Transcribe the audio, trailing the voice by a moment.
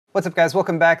What's up guys,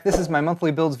 welcome back. This is my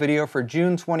monthly builds video for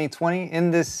June 2020.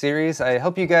 In this series, I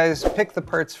help you guys pick the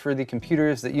parts for the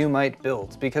computers that you might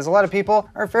build, because a lot of people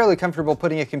are fairly comfortable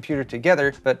putting a computer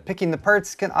together, but picking the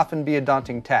parts can often be a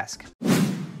daunting task.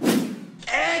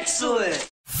 Excellent!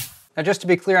 Now just to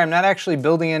be clear, I'm not actually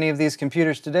building any of these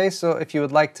computers today, so if you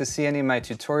would like to see any of my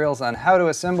tutorials on how to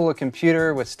assemble a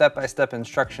computer with step-by-step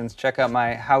instructions, check out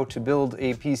my how to build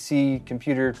a PC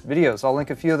computer videos. I'll link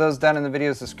a few of those down in the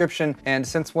video's description, and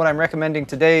since what I'm recommending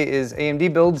today is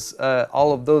AMD builds,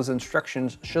 all of those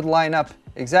instructions should line up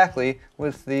exactly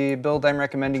with the build I'm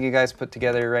recommending you guys put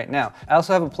together right now. I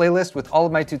also have a playlist with all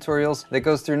of my tutorials that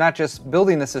goes through not just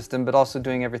building the system, but also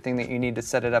doing everything that you need to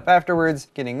set it up afterwards,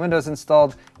 getting Windows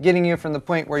installed, getting you from the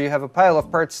point where you have a pile of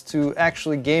parts to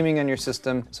actually gaming on your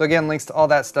system. So again, links to all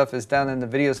that stuff is down in the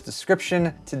video's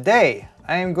description. Today,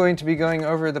 I am going to be going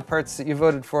over the parts that you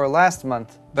voted for last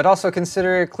month, but also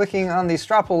consider clicking on the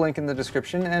straw poll link in the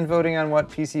description and voting on what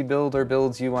PC build or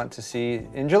builds you want to see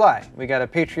in July. We got a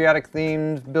patriotic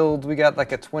themed build, we got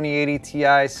like a 2080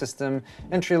 Ti system,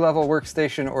 entry-level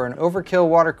workstation, or an overkill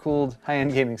water-cooled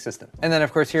high-end gaming system. And then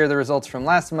of course here are the results from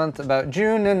last month about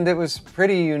June, and it was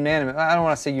pretty unanimous. I don't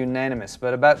want to say unanimous,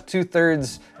 but about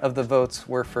 2/3 of the votes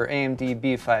were for AMD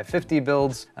B550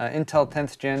 builds. Intel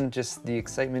 10th gen, just the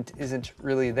excitement isn't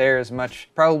really there as much,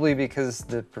 probably because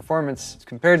the performance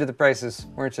compared to the prices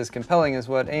weren't as compelling as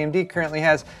what AMD currently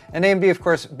has. And AMD, of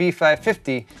course,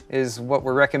 B550 is what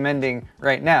we're recommending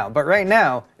right now. But right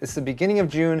now, it's the beginning of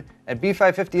June, and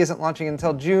B550 isn't launching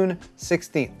until June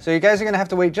 16th. So you guys are gonna have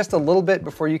to wait just a little bit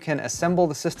before you can assemble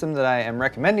the system that I am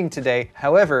recommending today.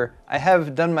 However, I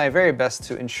have done my very best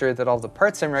to ensure that all the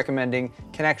parts I'm recommending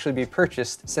can actually be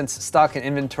purchased, since stock and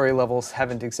inventory levels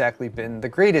haven't exactly been the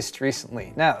greatest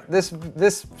recently. Now,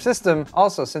 this system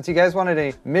also, since you guys wanted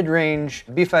a mid-range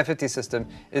B550 system,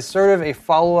 is sort of a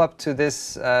follow-up to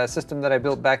this system that I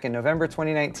built back in November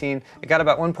 2019. It got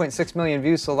about 1.6 million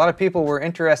views, so a lot of people were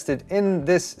interested in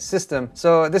this system.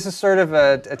 So this is sort of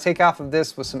a takeoff of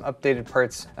this with some updated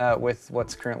parts with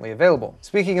what's currently available.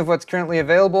 Speaking of what's currently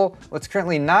available, what's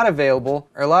currently not available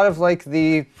are a lot of like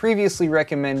the previously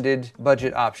recommended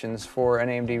budget options for an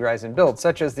AMD Ryzen build,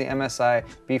 such as the MSI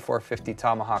B450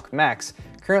 Tomahawk Max.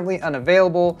 Currently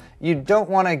unavailable. You don't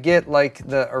want to get like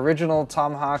the original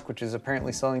Tomahawk, which is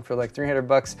apparently selling for like 300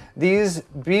 bucks. These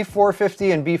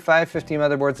B450 and B550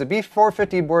 motherboards, the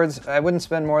B450 boards, I wouldn't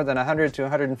spend more than $100 to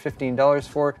 $115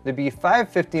 for. The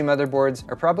B550 motherboards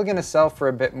are probably going to sell for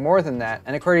a bit more than that.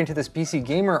 And according to this PC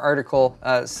Gamer article,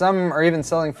 some are even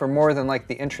selling for more than like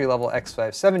the entry-level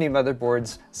X570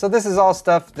 motherboards. So this is all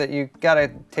stuff that you gotta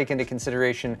take into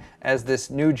consideration as this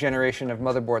new generation of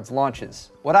motherboards launches.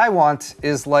 What I want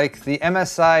is like the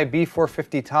MSI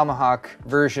B450 Tomahawk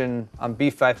version on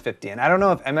B550. And I don't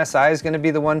know if MSI is going to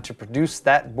be the one to produce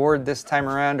that board this time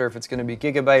around, or if it's going to be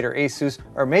Gigabyte or Asus,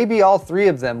 or maybe all three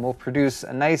of them will produce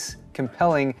a nice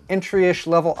compelling entry-ish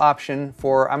level option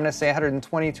for, I'm gonna say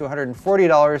 $120 to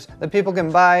 $140 that people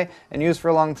can buy and use for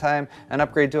a long time and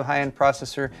upgrade to a high-end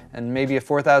processor, and maybe a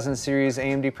 4000 series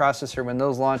AMD processor when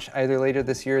those launch either later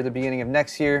this year or the beginning of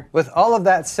next year. With all of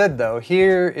that said though,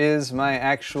 here is my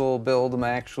actual build,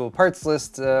 my actual parts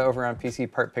list over on PC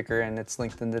Part Picker, and it's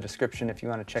linked in the description if you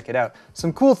want to check it out.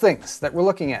 Some cool things that we're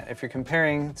looking at if you're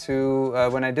comparing to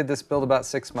when I did this build about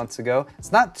 6 months ago.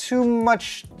 It's not too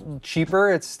much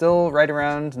cheaper, it's still right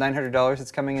around $900.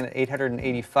 It's coming in at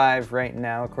 $885 right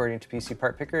now, according to PC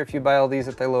Part Picker, if you buy all these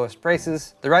at their lowest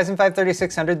prices. The Ryzen 5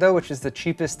 3600 though, which is the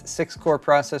cheapest 6-core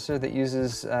processor that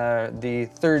uses the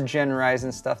 3rd gen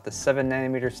Ryzen stuff, the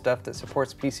 7nm stuff that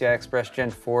supports PCI Express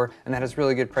Gen 4, and that has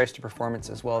really good price to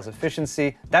performance as well as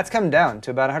efficiency. That's come down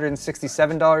to about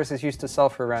 $167. It used to sell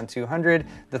for around $200.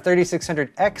 The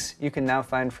 3600X you can now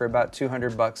find for about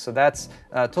 200 bucks, so that's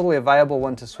totally a viable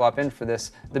one to swap in for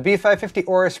this. The B550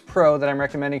 Aorus Pro that I'm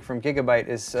recommending from Gigabyte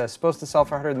is supposed to sell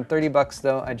for 130 bucks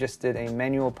though. I just did a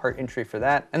manual part entry for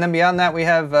that. And then beyond that, we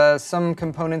have some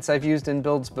components I've used in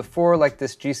builds before, like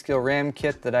this G-Skill RAM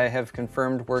kit that I have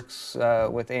confirmed works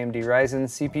with AMD Ryzen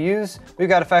CPUs. We've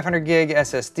got a 500 gig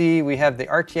SSD. We have the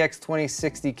RTX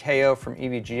 2060 KO from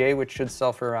EVGA, which should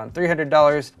sell for around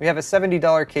 $300. We have a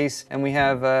 $70 case, and we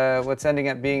have what's ending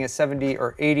up being a $70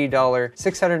 or $80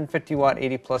 650 watt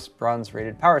 80 plus bronze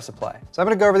rated power supply. So I'm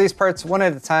gonna go over these parts one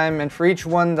at a time, and for each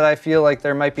one that I feel like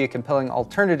there might be a compelling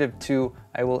alternative to,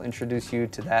 I will introduce you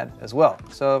to that as well.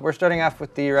 So we're starting off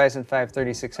with the Ryzen 5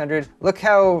 3600. Look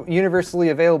how universally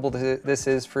available this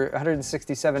is for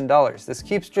 $167. This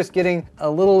keeps just getting a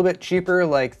little bit cheaper,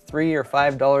 like $3 or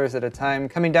 $5 at a time,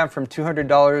 coming down from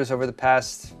 $200 over the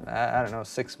past, I don't know,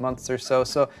 6 months or so.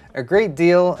 So a great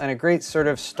deal and a great sort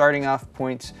of starting off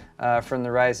point for the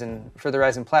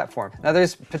Ryzen platform. Now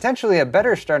there's potentially a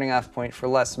better starting off point for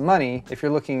less money if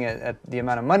you're looking at the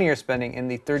amount of money you're spending in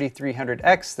the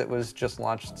 3300X that was just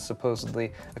launched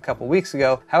supposedly a couple weeks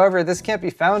ago. However, this can't be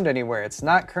found anywhere. It's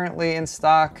not currently in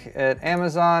stock at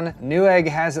Amazon. Newegg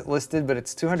has it listed, but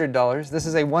it's $200. This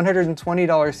is a $120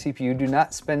 CPU. Do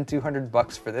not spend 200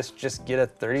 bucks for this. Just get a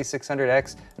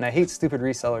 3600X. And I hate stupid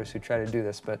resellers who try to do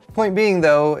this. But point being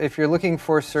though, if you're looking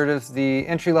for sort of the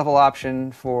entry-level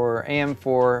option for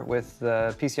AM4 with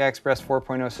the PCI Express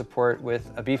 4.0 support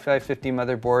with a B550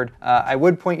 motherboard, I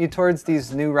would point you towards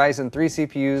these new Ryzen 3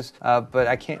 CPUs, but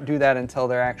I can't do that until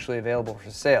they're actually available for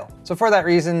sale. So for that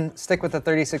reason, stick with the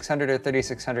 3600 or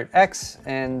 3600X,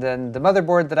 and then the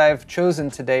motherboard that I've chosen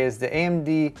today is the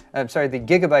the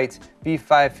Gigabyte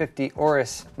B550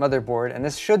 Aorus motherboard, and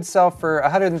this should sell for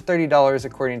 $130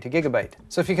 according to Gigabyte.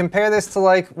 So if you compare this to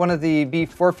like one of the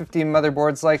B450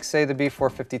 motherboards, like say the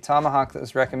B450 Tomahawk that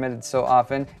was recommended so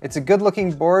often, it's a good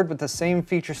looking board with the same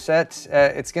feature set.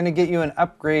 It's going to get you an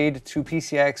upgrade to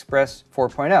PCI Express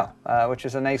 4.0, which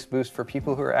is a nice boost for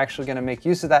people who are actually going to make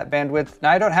use of that bandwidth.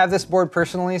 Now I don't have this board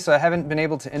personally, so I haven't been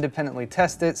able to independently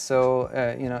test it. So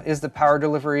you know, is the power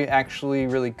delivery actually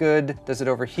really good? Does it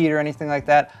overheat or anything like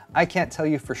that? I can't tell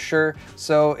you for sure.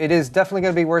 So it is definitely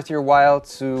going to be worth your while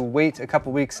to wait a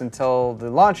couple weeks until the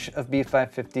launch of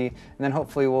B550, and then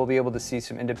hopefully we'll be able to see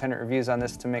some independent reviews on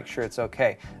this to make sure it's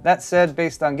okay. That said,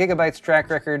 based on Gigabyte's track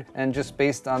record and just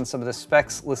based on some of the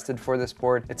specs listed for this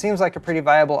board, it seems like a pretty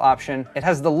viable option. It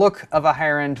has the look of a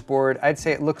higher end board. I'd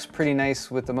say it looks pretty nice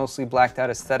with the mostly blacked out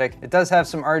aesthetic. It does have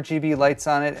some RGB lights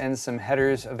on it and some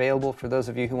headers available for those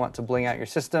of you who want to bling out your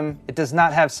system. It does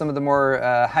not have some of the more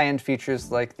high-end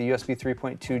features like the USB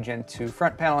 3.2 Gen 2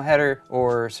 front panel header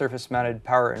or surface mounted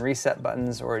power and reset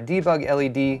buttons or a debug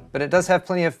LED, but it does have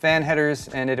plenty of fan headers,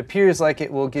 and it appears like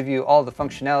it will give you all the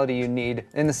functionality you need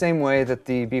in the same way that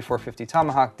the B450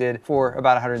 Tomahawk did for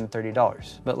about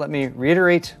 $130. But let me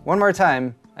reiterate one more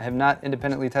time, I have not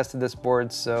independently tested this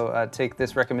board, so take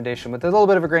this recommendation with a little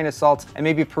bit of a grain of salt and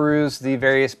maybe peruse the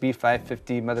various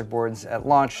B550 motherboards at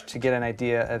launch to get an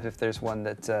idea of if there's one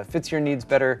that fits your needs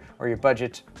better or your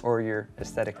budget or your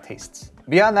aesthetic tastes.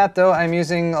 Beyond that though, I'm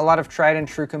using a lot of tried and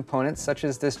true components such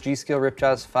as this G.Skill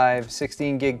Ripjaws 5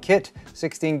 16 gig kit.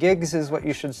 16 gigs is what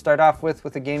you should start off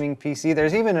with a gaming PC.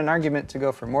 There's even an argument to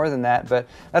go for more than that, but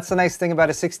that's the nice thing about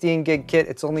a 16 gig kit.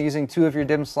 It's only using 2 of your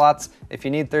DIMM slots. If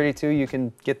you need 32, you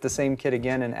can get the same kit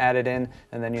again and add it in,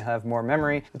 and then you have more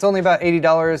memory. It's only about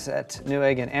 $80 at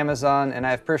Newegg and Amazon, and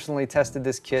I've personally tested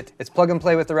this kit. It's plug and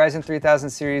play with the Ryzen 3000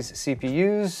 series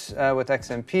CPUs with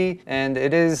XMP, and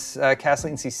it is CAS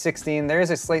latency 16. There is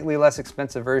a slightly less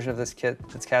expensive version of this kit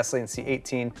that's CAS latency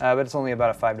 18, but it's only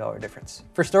about a $5 difference.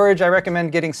 For storage, I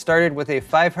recommend getting started with a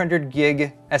 500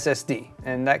 gig SSD,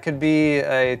 and that could be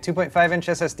a 2.5 inch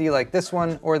SSD like this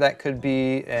one, or that could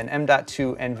be an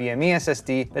M.2 NVMe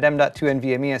SSD, but M.2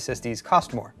 NVMe SSDs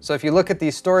cost more. So if you look at the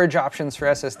storage options for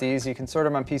SSDs, you can sort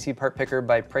them on PC Part Picker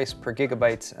by price per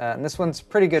gigabyte, and this one's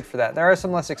pretty good for that. There are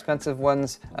some less expensive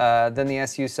ones than the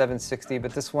SU760,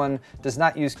 but this one does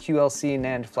not use QLC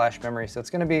NAND flash memory, so it's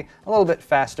going to be a little bit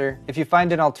faster. If you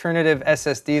find an alternative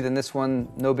SSD, then this one,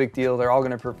 no big deal. They're all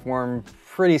going to perform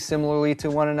pretty similarly to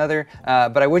one another,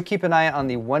 but I would keep an eye on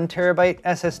the 1 terabyte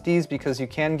SSDs because you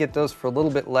can get those for a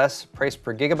little bit less price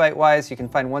per gigabyte wise. You can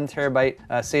find 1 terabyte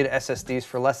SATA SSDs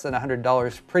for less than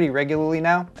 $100 pretty regularly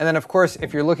now. And then of course,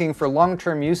 if you're looking for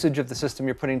long-term usage of the system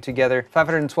you're putting together,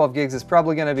 512 gigs is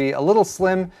probably going to be a little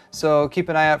slim, so keep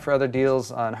an eye out for other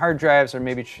deals on hard drives, or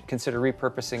maybe consider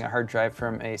repurposing a hard drive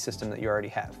from a system that you already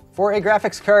have. For a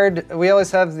graphics card, we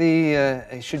always have the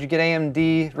should you get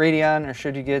AMD Radeon or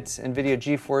should you get NVIDIA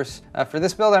GeForce. For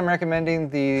this build, I'm recommending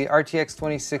the RTX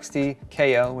 2060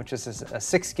 KO, which is a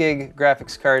 6 gig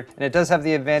graphics card, and it does have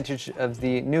the advantage of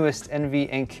the newest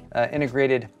NVENC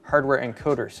integrated hardware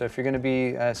encoder. So if you're going to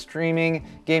be streaming,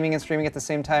 gaming and streaming at the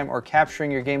same time, or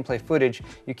capturing your gameplay footage,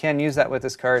 you can use that with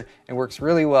this card. It works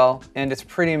really well, and it's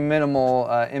pretty minimal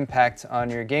impact on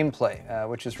your gameplay,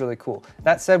 which is really cool.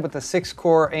 That said, with the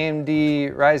 6-core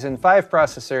AMD Ryzen 5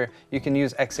 processor, you can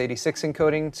use x86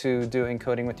 encoding to do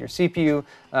encoding with your CPU GPU,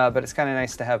 but it's kind of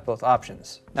nice to have both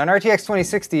options. Now an RTX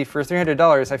 2060 for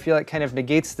 $300, I feel like kind of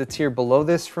negates the tier below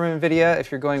this from NVIDIA.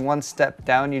 If you're going one step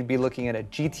down, you'd be looking at a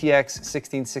GTX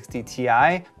 1660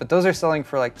 Ti, but those are selling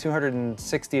for like $260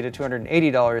 to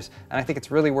 $280, and I think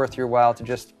it's really worth your while to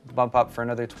just bump up for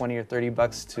another 20 or 30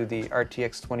 bucks to the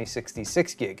RTX 2060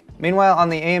 6GB. Meanwhile, on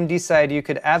the AMD side, you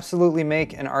could absolutely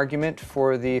make an argument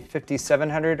for the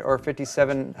 5700 or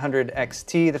 5700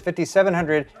 XT. The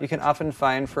 5700 you can often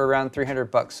find for around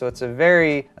 300 bucks, so it's a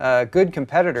very good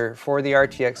competitor for the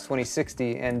RTX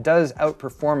 2060 and does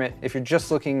outperform it if you're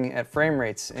just looking at frame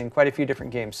rates in quite a few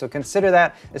different games. So consider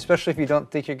that, especially if you don't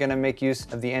think you're going to make use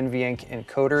of the NVEnc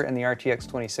encoder in the RTX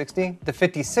 2060. The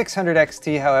 5600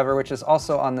 XT, however, which is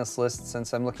also on this list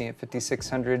since I'm looking at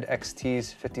 5600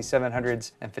 XTs,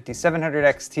 5700s, and 5700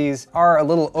 XTs, are a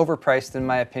little overpriced in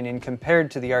my opinion compared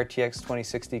to the RTX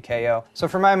 2060 KO. So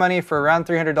for my money, for around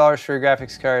 $300 for a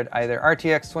graphics card, either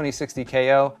RTX 2060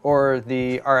 KO or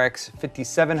the RX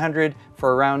 5700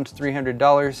 for around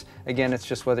 $300. Again, it's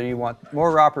just whether you want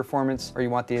more raw performance or you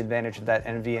want the advantage of that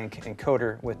NVEnc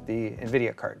encoder with the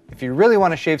NVIDIA card. If you really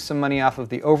want to shave some money off of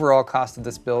the overall cost of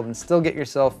this build and still get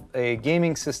yourself a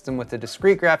gaming system with a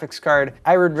discrete graphics card,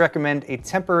 I would recommend a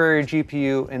temporary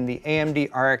GPU in the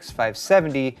AMD RX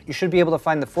 570. You should be able to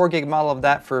find the 4GB model of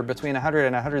that for between $100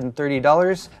 and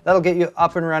 $130. That'll get you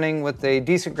up and running with a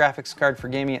decent graphics card for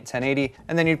gaming at 1080,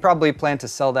 and then you'd probably plan to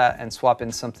sell that and swap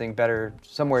in something better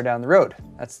somewhere down the road.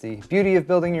 That's the beauty of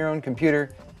building your own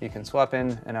computer. You can swap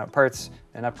in and out parts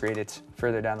and upgrade it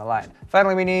further down the line.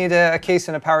 Finally, we need a case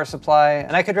and a power supply,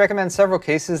 and I could recommend several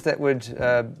cases that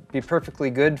would be perfectly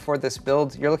good for this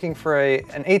build. You're looking for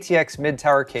an ATX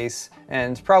mid-tower case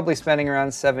and probably spending around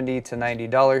 $70 to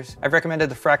 $90. I've recommended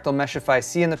the Fractal Meshify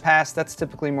C in the past. That's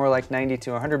typically more like 90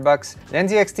 to 100 bucks. The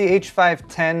NZXT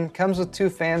H510 comes with 2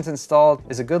 fans installed,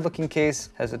 is a good looking case,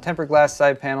 has a tempered glass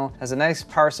side panel, has a nice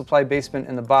power supply basement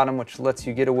in the bottom which lets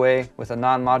you get away with a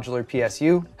non-modular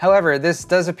PSU. However, this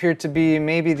does appear to be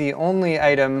maybe the only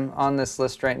item on this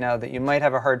list right now that you might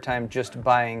have a hard time just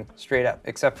buying straight up,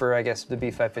 except for, I guess, the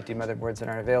B550 motherboards that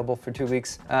aren't available for 2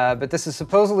 weeks. But this is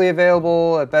supposedly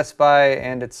available at Best Buy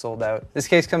and it's sold out. This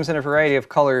case comes in a variety of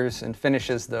colors and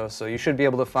finishes though, so you should be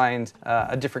able to find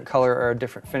a different color or a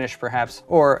different finish perhaps,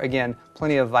 or again,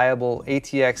 plenty of viable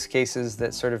ATX cases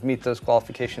that sort of meet those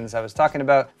qualifications I was talking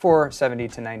about for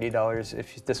 $70 to $90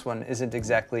 if this one isn't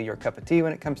exactly your cup of tea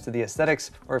when it comes to the aesthetics,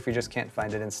 or if you just can't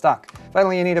find it in stock.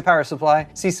 Finally, you need a power supply.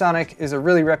 Seasonic is a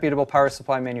really reputable power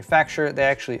supply manufacturer. They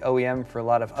actually OEM for a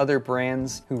lot of other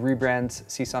brands who rebrand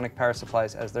Seasonic power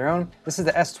supplies as their own. This is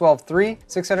the S12-3,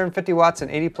 650 watts and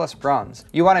 80 plus bronze.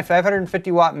 You want a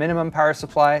 550 watt minimum power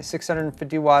supply.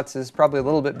 650 watts is probably a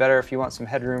little bit better if you want some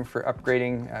headroom for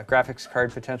upgrading a graphics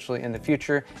card potentially in the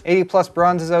future. 80 plus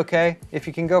bronze is okay. If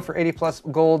you can go for 80 plus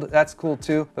gold, that's cool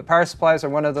too. But power supplies are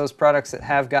one of those products that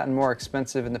have gotten more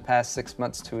expensive in the past 6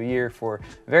 months to a year for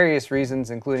various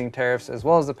reasons, including tariffs as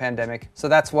well as the pandemic. So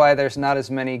that's why there's not as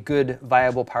many good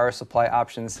viable power supply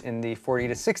options in the $40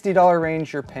 to $60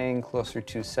 range. You're paying closer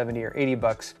to 70 or 80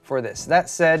 bucks for this. That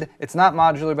said, it's not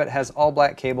modular, but it has all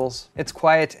black cables. It's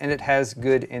quiet and it has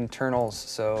good internals.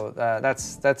 So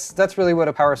that's really what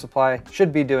a power supply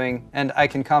should be doing. And I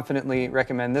can confidently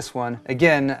recommend this one.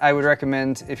 Again, I would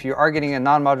recommend if you are getting a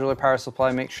non-modular power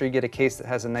supply, make sure you get a case that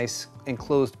has a nice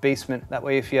enclosed basement. That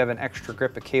way, if you have an extra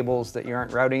grip of cables that you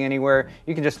aren't routing anywhere,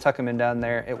 you can just tuck them in down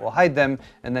there. It will hide them.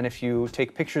 And then if you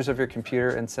take pictures of your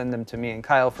computer and send them to me and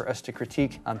Kyle for us to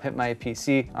critique on Pimp My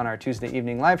PC on our Tuesday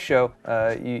evening live show,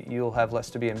 you'll have less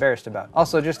to be embarrassed about.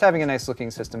 Also, just having a nice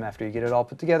looking system after you get it all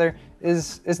put together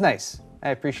is nice. I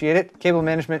appreciate it. Cable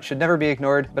management should never be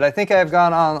ignored, but I think I've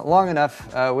gone on long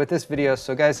enough with this video.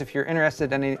 So guys, if you're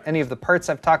interested in any of the parts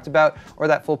I've talked about or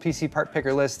that full PC part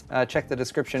picker list, check the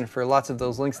description for lots of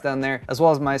those links down there, as well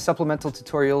as my supplemental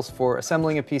tutorials for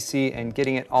assembling a PC and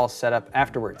getting it all set up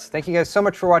afterwards. Thank you guys so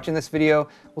much for watching this video.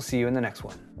 We'll see you in the next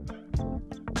one.